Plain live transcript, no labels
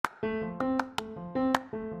Hi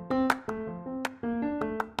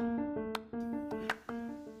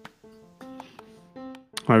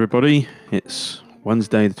everybody, it's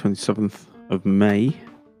Wednesday the 27th of May.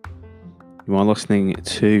 You are listening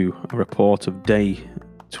to a report of day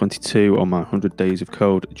 22 on my 100 days of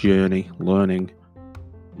code journey learning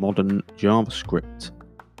modern JavaScript.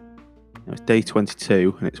 Now it's day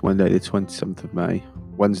 22 and it's Wednesday the 27th of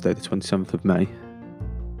May.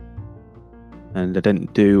 And I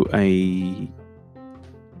didn't do a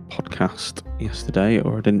podcast yesterday,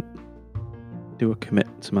 or I didn't do a commit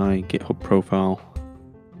to my GitHub profile.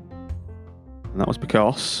 And that was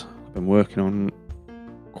because I've been working on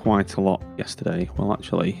quite a lot yesterday. Well,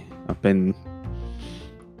 actually, I've been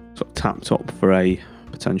sort of tapped up for a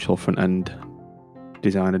potential front-end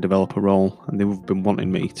designer developer role, and they've been wanting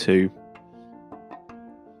me to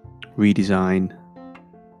redesign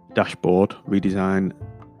dashboard, redesign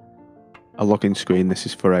a login screen. This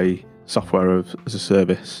is for a software as a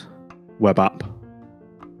service web app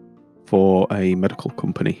for a medical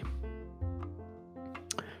company.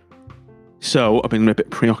 So I've been a bit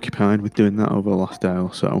preoccupied with doing that over the last day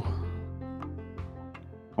or so.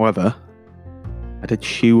 However, I did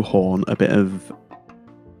shoehorn applying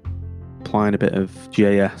a bit of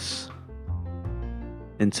JS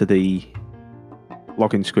into the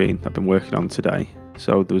login screen I've been working on today.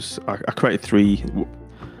 So I created three.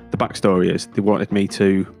 The backstory is they wanted me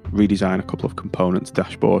to redesign a couple of components,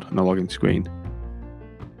 dashboard and a login screen,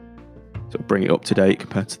 so bring it up to date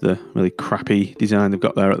compared to the really crappy design they've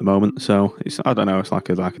got there at the moment. So it's like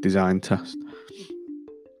a design test.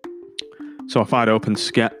 So I fired open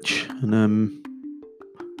Sketch and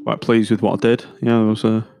quite pleased with what I did.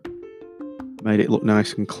 Made it look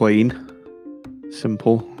nice and clean,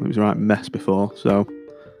 simple. It was a right mess before, so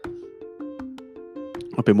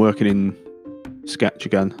I've been working in Sketch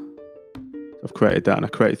again. I've created that, and I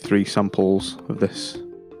created 3 samples of this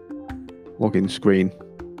login screen.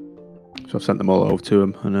 So I've sent them all over to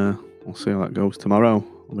them, and we'll see how that goes tomorrow.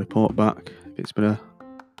 I'll report back if it's been a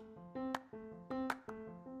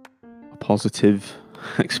positive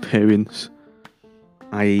experience,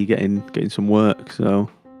 i.e. getting some work.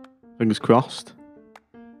 So fingers crossed.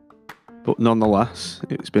 But nonetheless,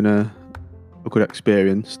 it's been a good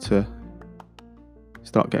experience to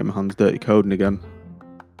start getting my hands dirty coding again.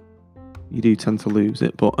 You do tend to lose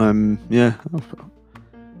it, but I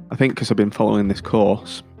think because I've been following this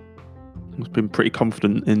course, I've been pretty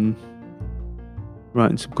confident in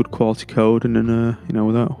writing some good quality code, and then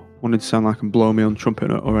without wanting to sound like I'm blowing my own trumpet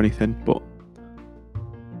or anything, but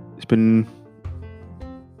it's been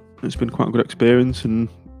quite a good experience, and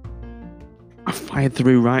I fired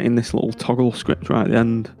through writing this little toggle script right at the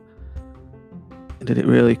end. I did it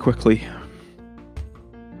really quickly,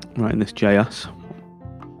 writing this JS.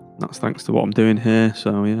 That's thanks to what I'm doing here,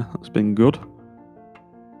 so yeah, that's been good.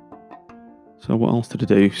 So what else did I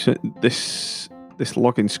do? So this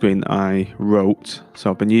login screen that I wrote,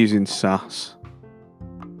 so I've been using Sass,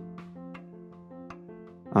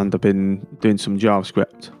 and I've been doing some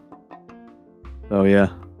JavaScript. So yeah.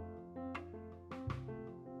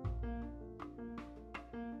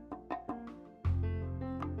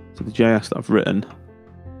 So the JS that I've written,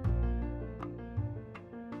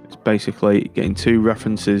 it's basically getting 2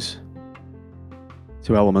 references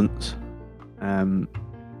to elements.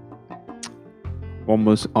 One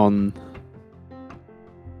was on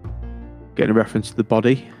getting a reference to the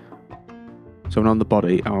body. So on the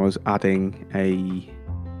body, I was adding a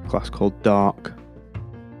class called dark.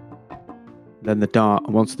 Then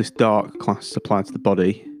once this dark class is applied to the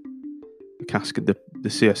body, the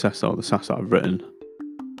CSS or the Sass that I've written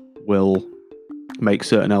will make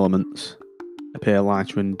certain elements appear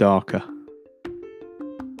lighter and darker.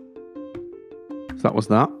 So that was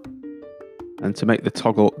that. And to make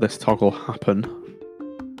this toggle happen,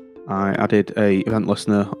 I added a event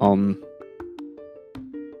listener on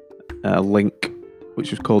a link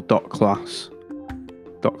which was called .class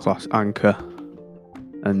anchor,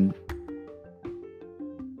 and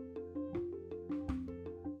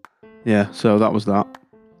yeah, so that was that.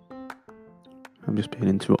 I'm just being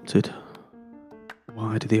interrupted.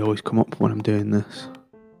 Why do they always come up when I'm doing this?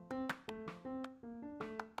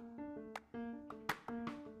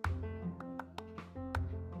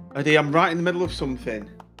 Eddie, I'm right in the middle of something.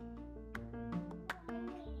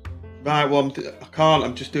 Right, well, I can't.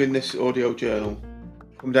 I'm just doing this audio journal.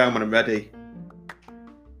 Come down when I'm ready.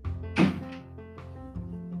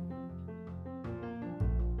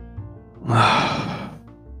 I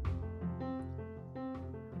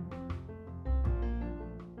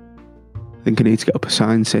think I need to get up a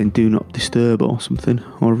sign saying "Do not disturb" or something,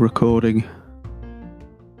 or a recording.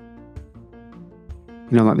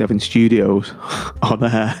 You know, like they have in studios on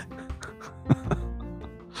air.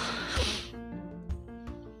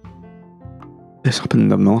 This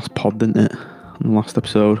happened on the last pod, didn't it? On the last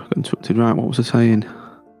episode. Got interrupted. Right, what was I saying?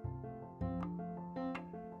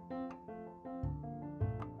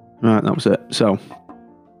 Right, that was it. So,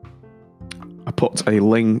 I put a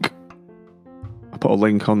link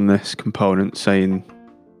on this component saying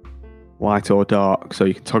light or dark, so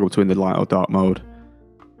you can toggle between the light or dark mode.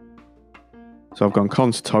 So I've gone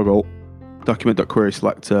const toggle document.query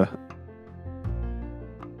selector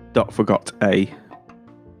 .forgot a.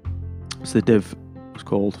 So the div was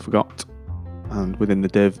called forgot, and within the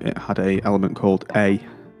div it had a element called a.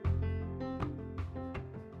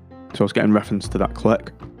 So I was getting reference to that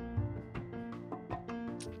click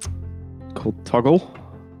called toggle,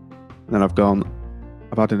 and then I've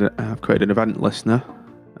created an event listener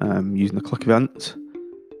using the click event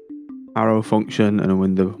arrow function, and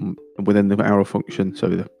within the arrow function, so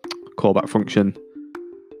the callback function,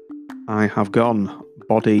 I have gone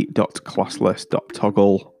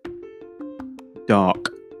body.classlist.toggle dark.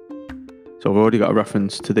 So I've already got a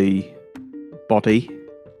reference to the body,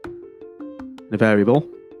 the variable.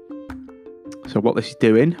 So what this is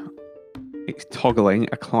doing, it's toggling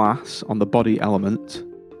a class on the body element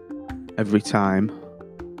every time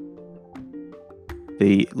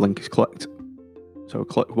the link is clicked. So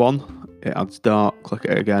click one, it adds dark, click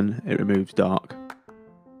it again, it removes dark.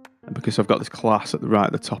 And because I've got this class at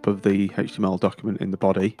the top of the HTML document in the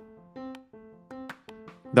body,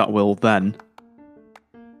 that will then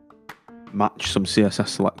match some CSS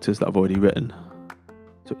selectors that I've already written.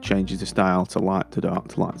 So it changes the style to light to dark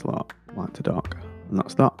to light to dark, light to dark. And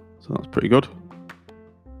that's that. So that's pretty good.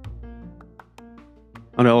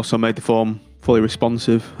 And I also made the form fully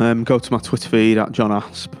responsive. Go to my Twitter feed at John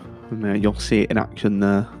Asp, and you'll see it in action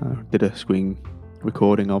there. I did a screen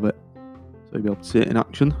recording of it, so you'll be able to see it in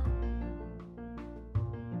action.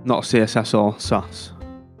 Not a CSS or SAS.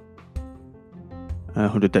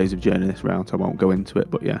 100 days of journey this round, so I won't go into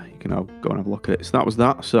it, but yeah, you can go and have a look at it. So that was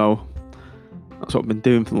that. So that's what I've been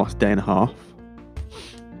doing for the last day and a half.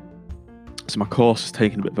 So my course has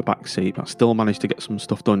taken a bit of a backseat, but I still managed to get some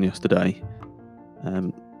stuff done yesterday.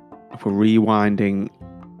 For rewinding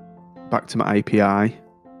back to my API,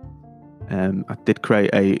 I did create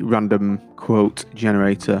a random quote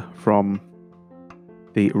generator from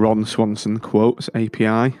the Ron Swanson Quotes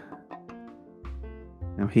API.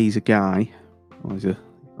 Now he's a guy. Well, he's not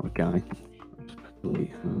a guy.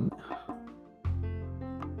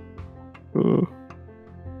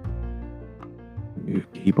 New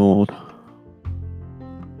keyboard.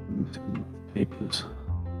 Papers.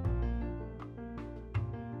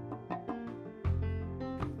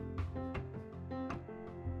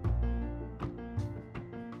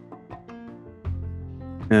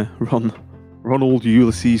 Yeah, Ronald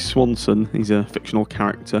Ulysses Swanson. He's a fictional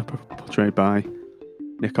character portrayed by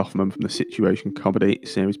Nick Offerman from the Situation comedy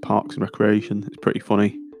series Parks and Recreation. It's pretty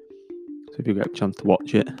funny. So if you get a chance to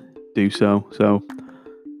watch it, do so. So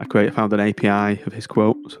I found an API of his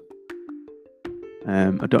quotes.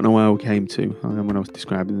 I don't know where we came to when I was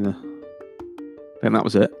describing I think that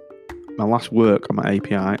was it. My last work on my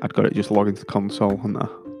API, I'd got it just log into the console, hadn't I?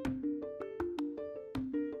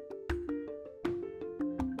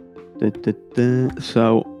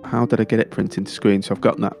 So how did I get it printing to screen? So I've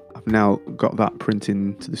now got that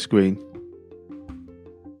printing to the screen.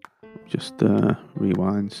 Just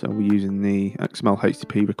rewind. So we're using the XML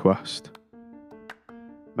HTTP request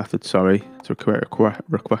method, to create a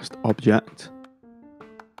request object.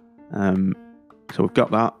 So we've got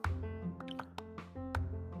that.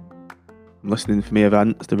 I'm listening for my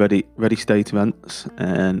events, the ready state events,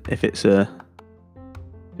 and if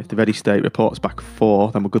the ready state reports back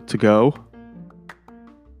 4, then we're good to go.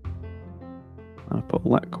 I put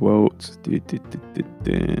let quotes, what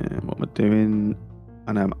am I doing?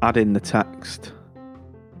 And I'm adding the text to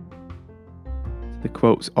the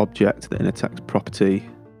quotes object, the inner text property.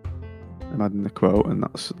 I'm adding the quote, and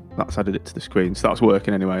that's added it to the screen. So that's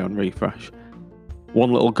working anyway on refresh.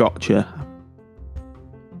 One little gotcha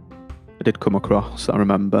I did come across that I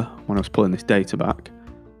remember when I was pulling this data back.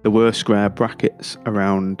 There were square brackets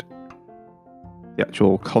around the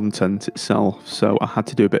actual content itself, so I had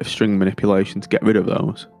to do a bit of string manipulation to get rid of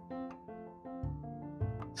those.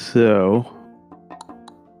 So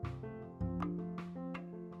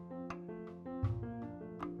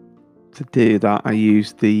to do that, I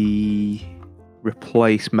used the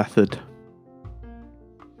replace method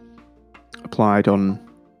applied on,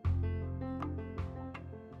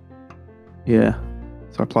 so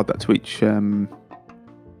I applied that to each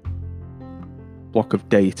block of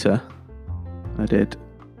data. I did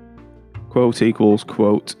quote equals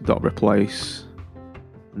quote dot replace,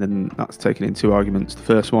 and then that's taken in two arguments. The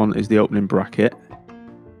first one is the opening bracket.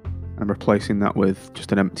 I'm replacing that with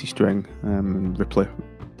just an empty string, and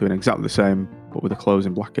doing exactly the same, but with a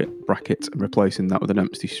closing bracket, and replacing that with an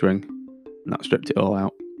empty string, and that stripped it all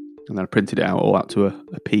out. And then I printed it all out to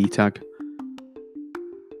a P tag.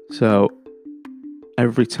 So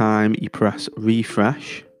every time you press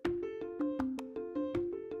refresh,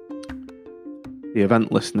 the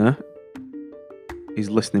event listener is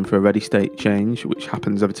listening for a ready state change, which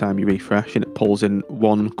happens every time you refresh, and it pulls in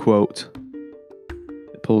one quote.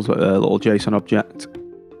 It pulls a little JSON object.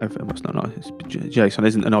 JSON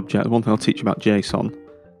isn't an object. One thing I'll teach you about JSON,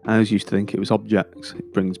 I always used to think it was objects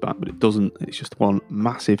it brings back, but it doesn't. It's just one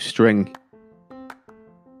massive string.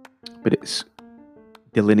 But it's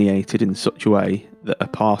delineated in such a way that a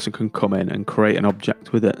parser can come in and create an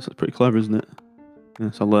object with it. So it's pretty clever, isn't it?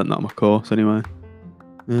 Yeah, so I learned that on my course anyway.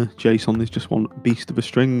 JSON is just one beast of a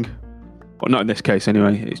string. But not in this case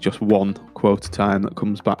anyway. It's just one quote at a time that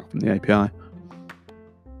comes back from the API.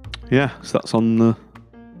 Yeah, so that's on the...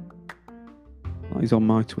 That is on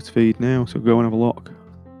my Twitter feed now, so go and have a look.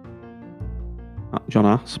 At John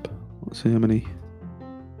Asp. Let's see how many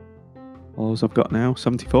followers I've got now.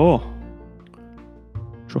 74.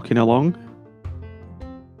 Trucking along.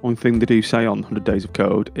 One thing they do say on 100 Days of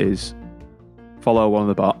Code is follow one of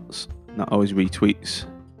the bots, and that always retweets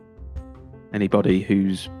anybody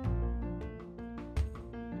who's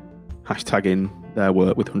hashtagging their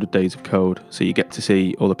work with 100 Days of Code, so you get to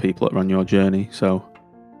see other people that run your journey. So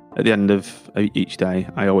at the end of each day,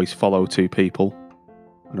 I always follow two people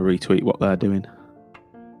and I retweet what they're doing.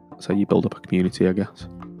 That's how you build up a community, I guess.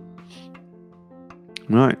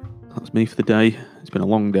 Right, that's me for the day. It's been a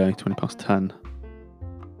long day, 20 past 10.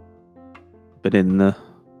 Been in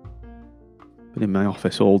my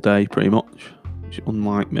office all day pretty much, which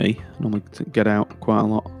unlike me, I normally get out quite a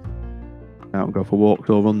lot. Out and go for walks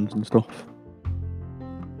or runs and stuff.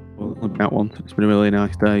 Well, I've been out once. It's been a really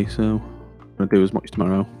nice day, so I'm going to do as much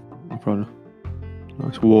tomorrow. I'll probably a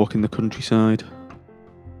nice walk in the countryside.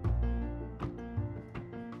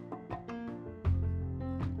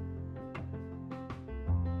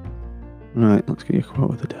 Right, let's get your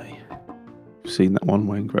quote of the day. I've seen that one,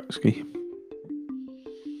 Wayne Gretzky.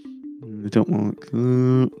 I don't like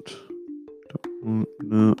that. Don't like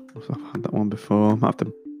that. I've had that one before. I might have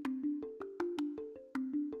to...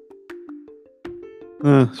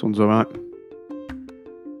 this one's alright.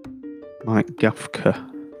 Mike Gafka.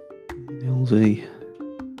 LZ.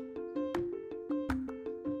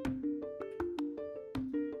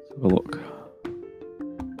 Let's have a look.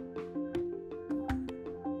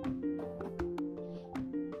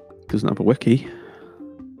 Doesn't have a wiki.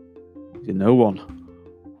 He's a no one.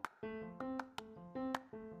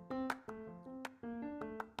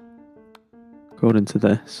 According to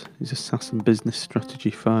this, he's a SaaS and business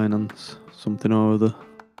strategy finance, something or other.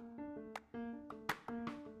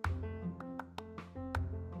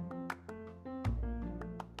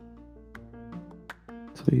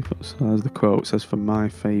 So there's the quote. It says from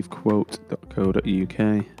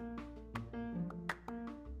myfavequote.co.uk.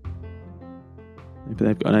 Maybe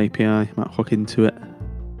they've got an API, might hook into it.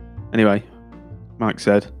 Anyway, Mike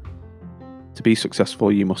said, to be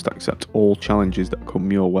successful, you must accept all challenges that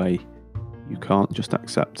come your way. You can't just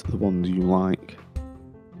accept the ones you like.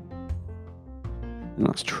 And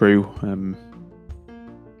that's true. Let's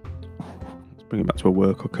bring it back to a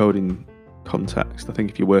work or coding context. I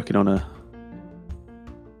think if you're working on a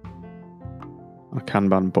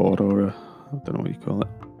Kanban board or I don't know what you call it.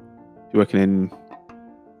 If you're working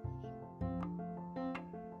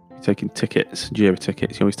you're taking tickets, Jira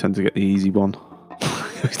tickets, you always tend to get the easy one. You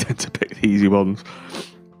always tend to pick the easy ones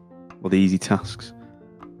or the easy tasks.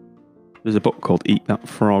 There's a book called Eat That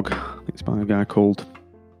Frog. I think it's by a guy called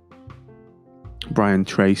Brian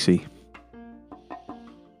Tracy,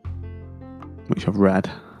 which I've read.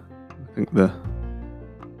 I think the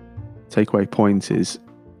takeaway point is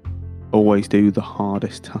always do the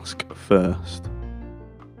hardest task first.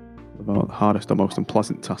 The hardest or most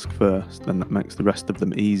unpleasant task first, then that makes the rest of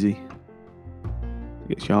them easy. It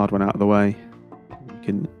gets your hard one out of the way.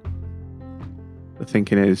 The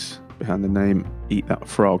thinking is behind the name Eat That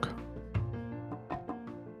Frog.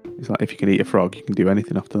 It's like if you can eat a frog, you can do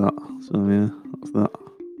anything after that. So yeah, that's that.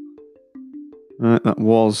 Right, that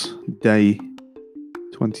was day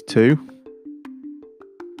 22.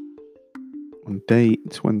 On day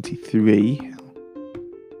 23,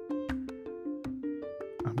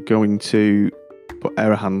 I'm going to put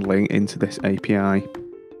error handling into this API.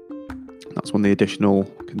 That's one of the additional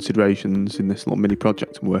considerations in this little mini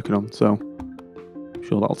project I'm working on. So I'm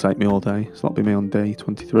sure that'll take me all day. So that'll be me on day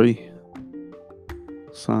 23.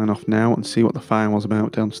 sign off now and see what the fire was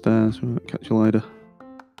about downstairs. Right, catch you later.